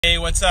Hey,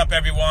 what's up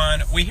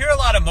everyone? We hear a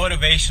lot of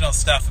motivational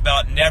stuff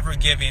about never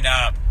giving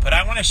up, but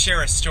I want to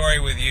share a story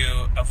with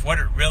you of what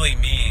it really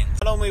means.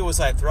 Not only was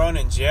I thrown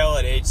in jail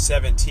at age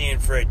 17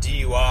 for a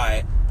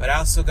DUI, but I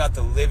also got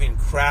the living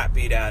crap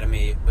beat out of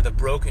me with a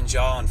broken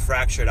jaw and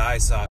fractured eye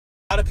socket.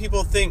 A lot of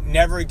people think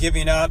never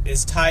giving up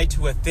is tied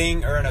to a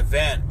thing or an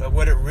event, but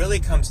what it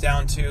really comes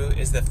down to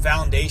is the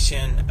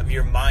foundation of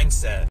your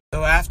mindset.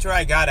 So after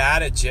I got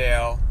out of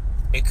jail,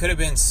 it could have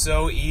been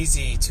so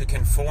easy to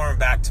conform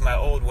back to my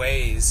old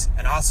ways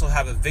and also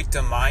have a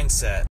victim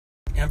mindset.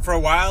 And for a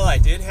while I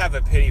did have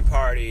a pity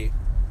party.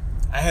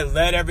 I had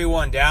let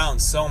everyone down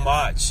so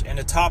much, and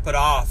to top it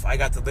off, I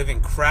got the living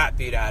crap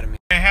beat out of me.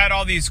 I had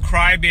all these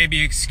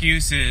crybaby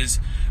excuses.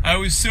 I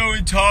was so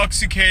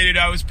intoxicated,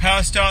 I was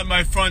passed out in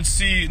my front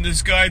seat, and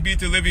this guy beat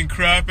the living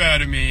crap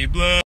out of me,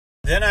 blah.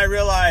 Then I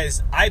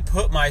realized I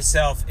put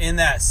myself in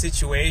that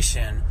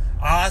situation.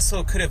 I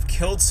also could have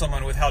killed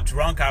someone with how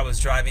drunk I was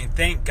driving.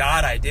 Thank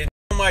God I didn't.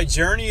 My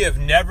journey of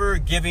never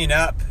giving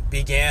up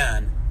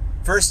began.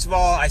 First of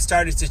all, I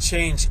started to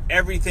change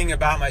everything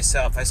about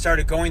myself. I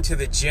started going to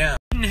the gym.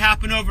 It didn't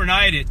happen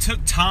overnight. It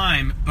took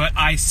time, but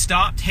I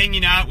stopped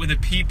hanging out with the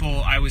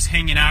people I was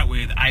hanging out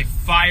with. I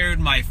fired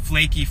my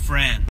flaky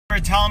friend. I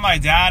remember telling my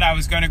dad I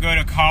was going to go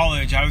to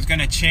college. I was going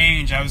to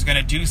change. I was going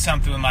to do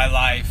something with my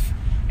life.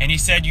 And he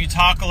said, "You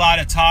talk a lot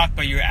of talk,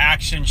 but your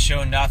actions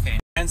show nothing."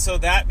 And so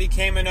that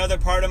became another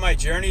part of my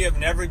journey of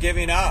never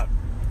giving up.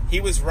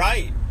 He was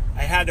right.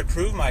 I had to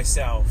prove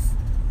myself.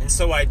 And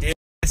so I did.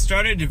 I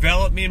started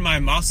developing my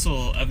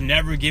muscle of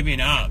never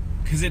giving up,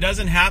 because it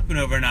doesn't happen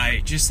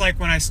overnight. Just like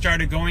when I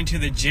started going to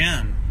the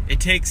gym, it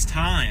takes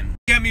time.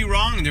 Don't get me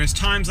wrong, there's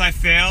times I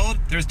failed,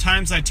 there's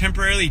times I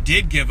temporarily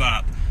did give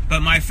up,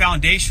 but my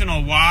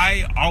foundational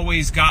why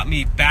always got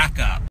me back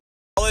up. In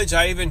college,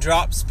 I even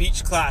dropped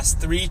speech class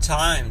 3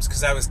 times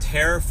because I was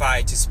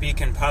terrified to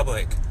speak in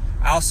public.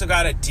 I also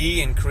got a D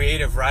in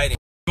creative writing.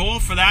 The goal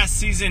for that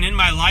season in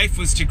my life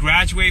was to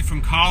graduate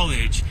from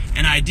college,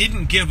 and I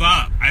didn't give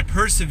up. I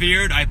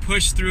persevered, I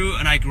pushed through,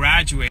 and I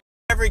graduated.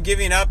 Never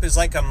giving up is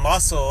like a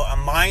muscle, a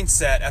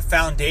mindset, a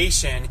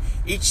foundation.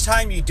 Each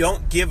time you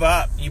don't give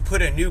up, you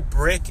put a new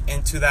brick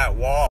into that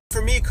wall.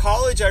 For me,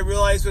 college, I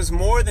realized, was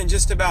more than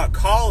just about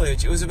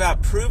college. It was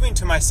about proving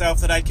to myself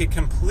that I could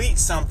complete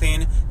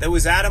something that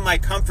was out of my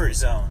comfort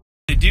zone.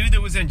 The dude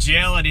that was in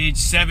jail at age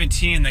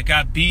 17, that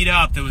got beat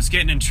up, that was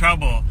getting in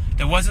trouble,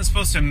 that wasn't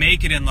supposed to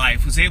make it in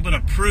life, was able to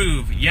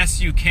prove, yes,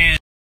 you can.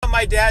 What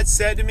my dad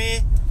said to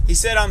me, he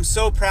said, "I'm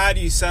so proud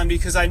of you, son,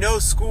 because I know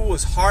school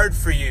was hard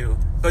for you,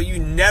 but you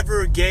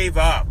never gave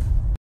up."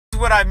 This is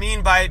what I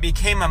mean by it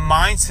became a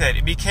mindset.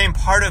 It became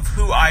part of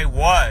who I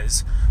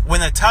was. When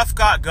the tough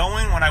got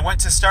going, when I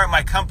went to start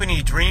my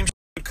company, Dream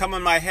would come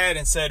in my head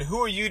and said,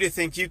 "Who are you to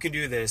think you can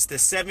do this?" The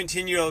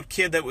 17-year-old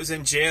kid that was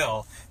in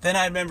jail. Then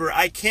I remember,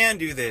 I can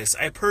do this.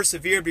 I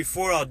persevered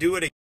before, I'll do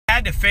it again. I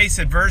had to face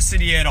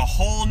adversity at a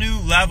whole new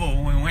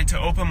level when we went to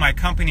open my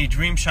company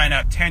Dreamshine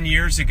up 10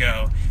 years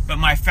ago, but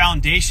my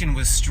foundation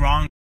was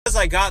strong. As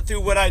I got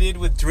through what I did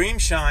with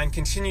Dreamshine,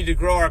 continued to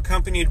grow our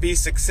company to be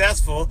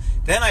successful,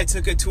 then I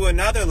took it to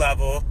another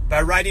level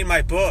by writing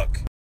my book.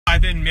 I've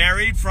been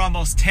married for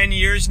almost 10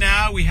 years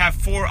now. We have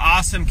 4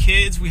 awesome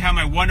kids. We have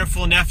my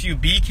wonderful nephew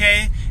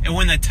BK, and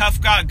when the tough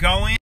got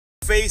going,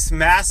 we faced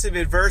massive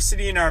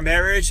adversity in our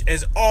marriage,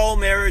 as all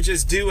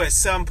marriages do at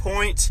some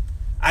point.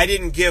 I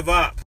didn't give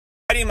up.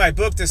 Writing my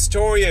book, The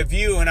Story of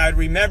You, and I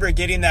remember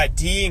getting that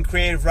D in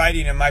creative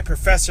writing, and my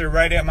professor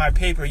writing on my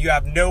paper, "You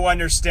have no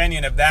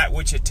understanding of that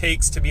which it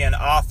takes to be an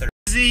author."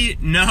 Easy?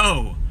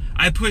 No.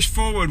 I pushed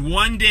forward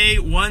one day,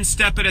 one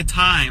step at a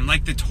time,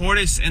 like the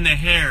tortoise and the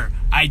hare.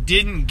 I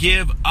didn't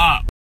give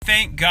up.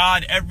 Thank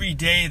God every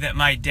day that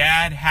my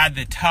dad had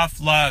the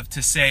tough love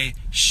to say,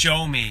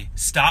 "Show me,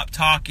 stop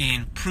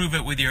talking, prove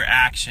it with your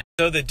action."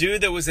 So the dude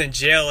that was in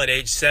jail at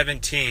age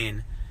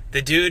 17,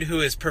 the dude who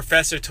his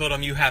professor told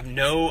him, "You have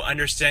no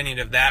understanding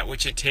of that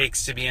which it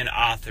takes to be an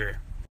author."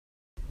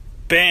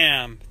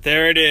 Bam,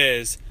 there it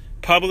is.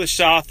 Published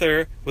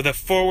author with a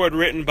foreword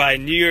written by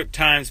New York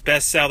Times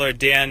bestseller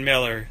Dan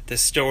Miller, The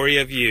Story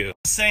of You. I'm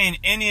not saying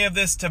any of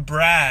this to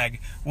brag.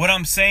 What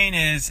I'm saying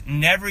is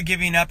never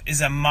giving up is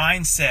a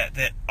mindset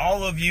that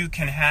all of you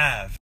can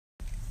have.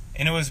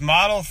 And it was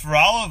modeled for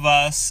all of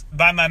us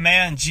by my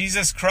man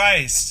Jesus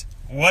Christ.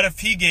 What if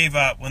he gave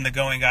up when the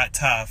going got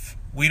tough?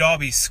 We'd all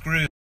be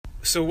screwed.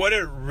 So what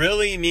it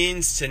really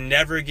means to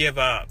never give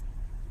up,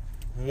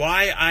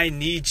 why I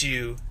need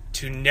you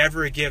to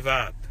never give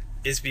up,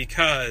 is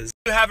because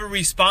you have a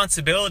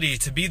responsibility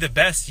to be the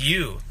best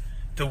you.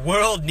 The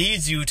world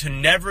needs you to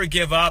never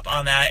give up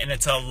on that, and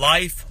it's a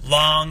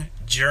lifelong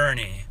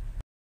journey.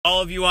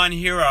 All of you on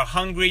here are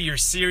hungry, you're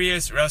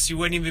serious, or else you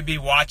wouldn't even be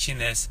watching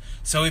this.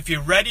 So if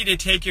you're ready to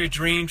take your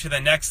dream to the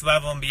next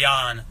level and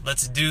beyond,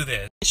 let's do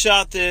this.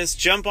 Shot this,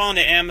 jump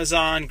onto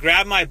Amazon,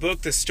 grab my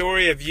book, The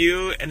Story of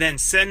You, and then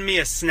send me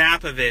a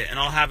snap of it, and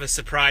I'll have a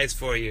surprise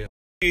for you.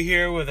 You're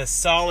here with a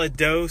solid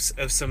dose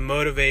of some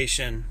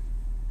motivation.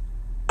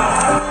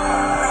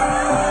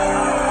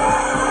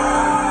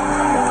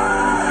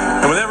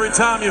 And with every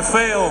time you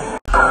fail,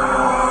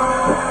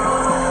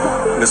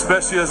 And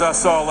especially as I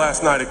saw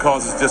last night, it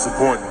causes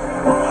disappointment.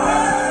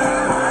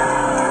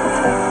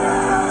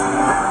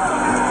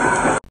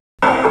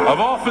 I've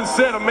often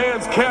said a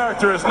man's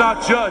character is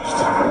not judged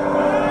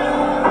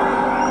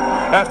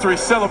after he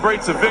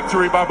celebrates a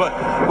victory, but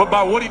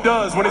by what he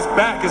does when his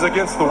back is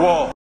against the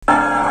wall.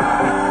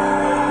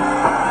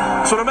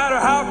 So no matter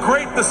how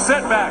great the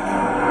setback,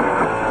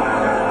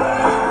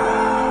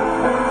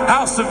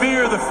 how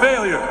severe the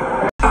failure,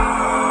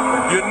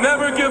 you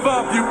never give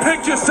up. You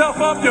pick yourself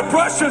up, you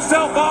brush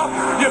yourself off,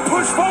 you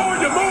push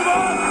forward, you move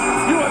on.